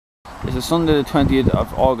It's a Sunday the 20th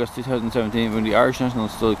of August 2017 when the Irish National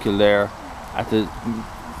stood Kildare at the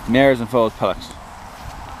Mares and Foals Paddocks.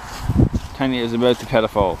 Tanya is about to pet a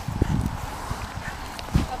foal.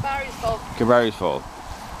 Cabarry's foal. Cabarry's foal.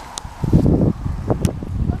 Don't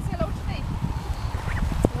say hello to me.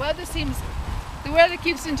 The weather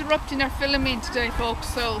keeps interrupting our filming today, folks,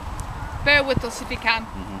 so bear with us if you can.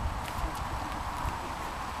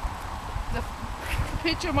 The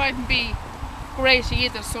picture mightn't be great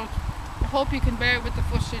either, so I hope you can bear with the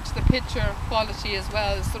footage, the picture quality as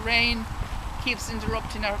well, as the rain keeps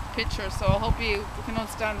interrupting our picture, so I hope you can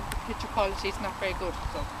understand the picture quality is not very good.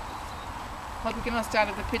 So I hope you can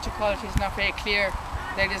understand if the picture quality is not very clear,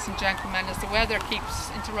 ladies and gentlemen, as the weather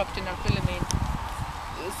keeps interrupting our filming.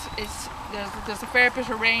 There's a fair bit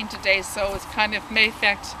of rain today, so it's kind of may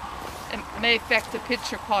affect the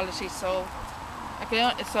picture quality, so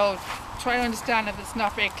try to understand if it's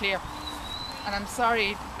not very clear. And I'm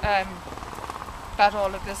sorry about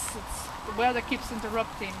all of this. The weather keeps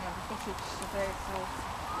interrupting the footage today, so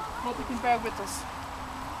hope you can bear with us.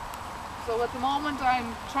 So at the moment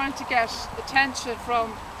I'm trying to get attention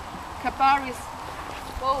from Cabarry's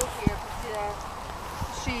foal here.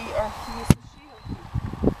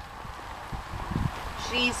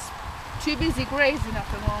 She's too busy grazing at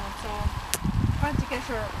the moment, so I'm trying to get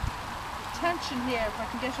her attention here. If I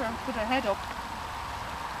can get her and put her head up.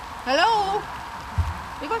 Hello?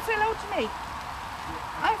 You going to say hello to me?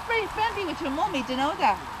 I'm very friendly with your mummy, do you know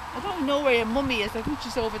that? I don't even know where your mummy is. I think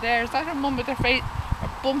she's over there. Is that her mum with her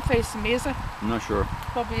bum facing me, is it? I'm not sure.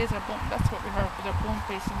 Probably is her bum. That's what we heard, with her bum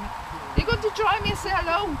facing me. You're going to join me and say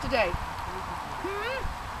hello today?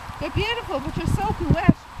 You're beautiful, but you're soaking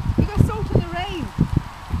wet. You got soaked in the rain.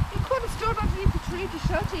 You could have stood underneath the tree to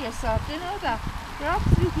shelter yourself, do you know that? You're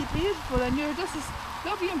absolutely beautiful, and you're just as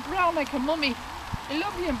lovely and brown like her mummy. You're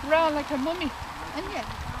lovely and brown like her mummy. And yeah,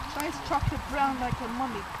 nice chocolate brown like her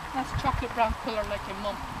mummy. Nice chocolate brown colour like your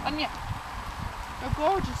mum. And yeah, you're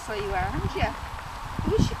gorgeous, so you are, aren't you? I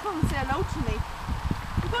wish you'd come and say hello to me.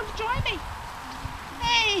 You're going to join me?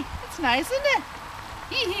 Hey, it's nice, isn't it?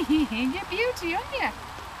 You're beauty, aren't you?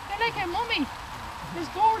 You're like your mummy. You're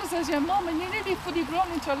as gorgeous as your mum, and you're nearly fully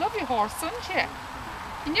grown into a lovely horse, aren't you?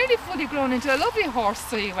 You're nearly fully grown into a lovely horse,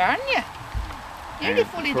 so you are, aren't you? You're nearly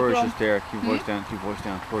fully grown. Just there. Keep voice down. Keep voice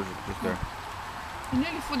down. Just there. You're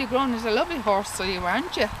nearly fully grown as a lovely horse, so you are,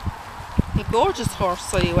 aren't you? You're a gorgeous horse,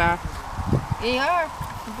 so you are. You are.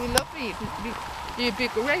 You'd be lovely. You'd be a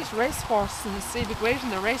great racehorse, and you'd be great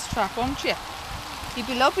on the racetrack, won't you? You'd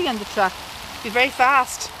be lovely on the track. You'd be very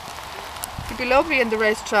fast. You'd be lovely on the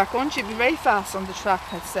racetrack, won't you? You'd be very fast on the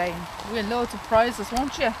track, I'd say. You win loads of prizes,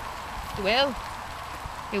 won't you? You will.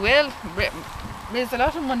 You will. Raise a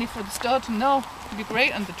lot of money for the stud, no. You'd be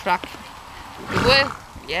great on the track. You will.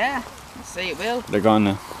 Yeah. I'd say you will. They're gone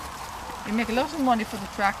now. You make a lot of money for the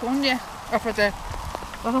track, won't you? Or for a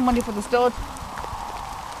lot of money for the stud.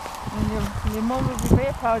 And your mum will be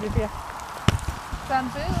very proud of you.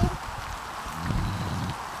 Bamboo.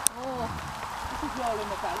 Oh, this is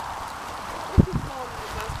rolling about. This is rolling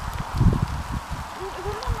about. You're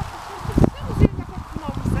going to come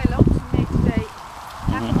over and say hello to me today.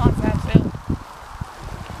 Come on, Bamboo.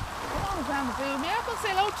 Come on, Bamboo. May I come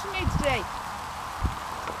say hello to me today?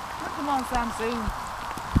 Come on, Samsoon.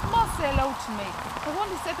 Come on, say hello to me. I've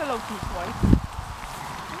only said hello to you twice.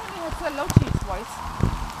 I've only had to say hello to you twice.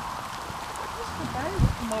 Just the bell to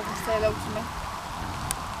come over and say hello to me.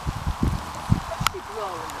 Let's keep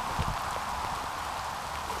rolling.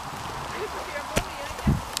 This is your mummy, ain't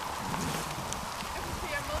it? This is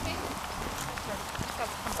your mummy. That's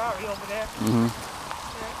Cabarry over there.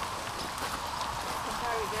 There.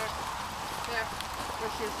 Cabarry there. There. Where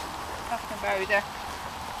she is. That's Cabarry there.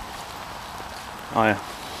 Oh yeah.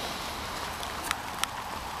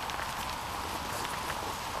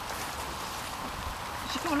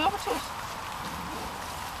 Is she coming over to us?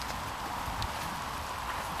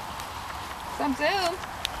 Samsoon!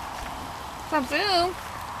 Samsoon!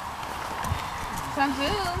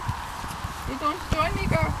 Samsoon! You going to join me,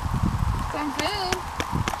 girl? Samsoon!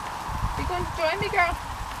 You going to join me, girl?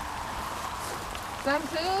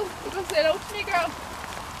 Samsoon! You going to say hello to me, girl?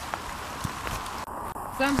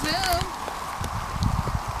 Samsoon!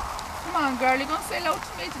 Come on, girl, you're going to say hello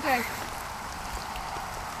to me today.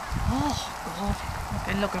 Oh, God.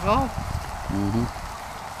 Okay, look at all.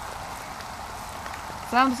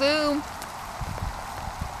 Samsoon.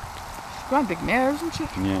 She's quite a big mare, isn't she?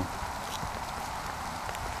 Yeah.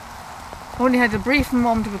 Only had a brief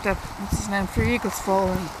moment with that, what's his name, Free Eagles foal,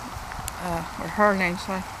 and, or her name,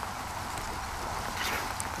 sorry.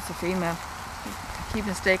 It's a female. I keep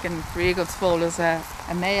mistaking Free Eagles foal as a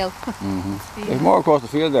a male. There's more across the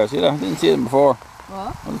field there, see that? I didn't see them before.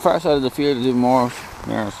 What? On the far side of the field there's even more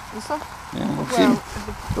mares. Is there? Yeah, I see Well,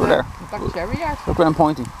 them. Over there. Back cherry yard. Look where I'm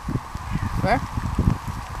pointing. Where?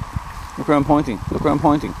 Look where I'm pointing. Look where I'm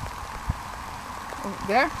pointing. Oh,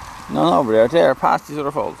 there? No, over there. There, past these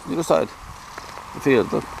other folds. The other side. The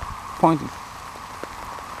field, look. Pointing.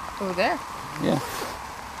 Over there? Yeah.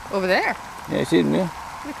 Over there? Yeah, you see them, yeah?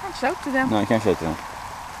 We can't shout to them. No, I can't shout to them.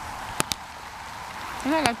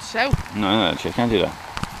 You're not allowed to shout. No, I can't do that.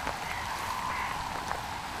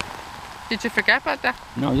 Did you forget about that?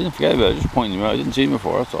 No, I didn't forget about it. I was just pointing them out. I didn't see them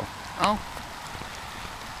before, that's all. Oh.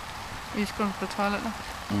 He's going to the toilet now.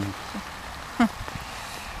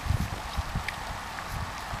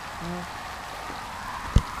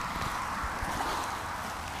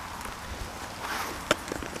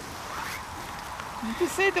 They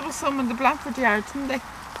said there was some in the Blanford yard, didn't they?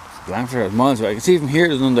 Blanford, miles away. I can see from here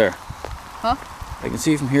there's none there. Huh? I can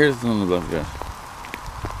see from here there's none in the Blanford yard.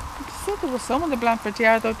 She said there was some in the Blanford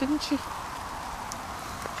yard though, didn't she? She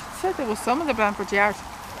said there was some in the Blanford yard.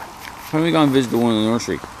 Why don't we go and visit the one in the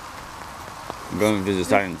nursery? I'm going and visit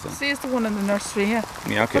Stallions then. See, it's the one in the nursery, yeah.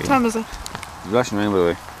 Yeah, okay. What time is it? It's flashing rain, by the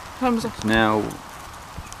way. What time is it? It's now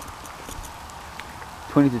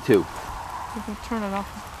 20 to 2. You can turn it off.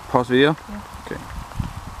 Pause video? Yeah. Okay.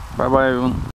 Bye bye everyone.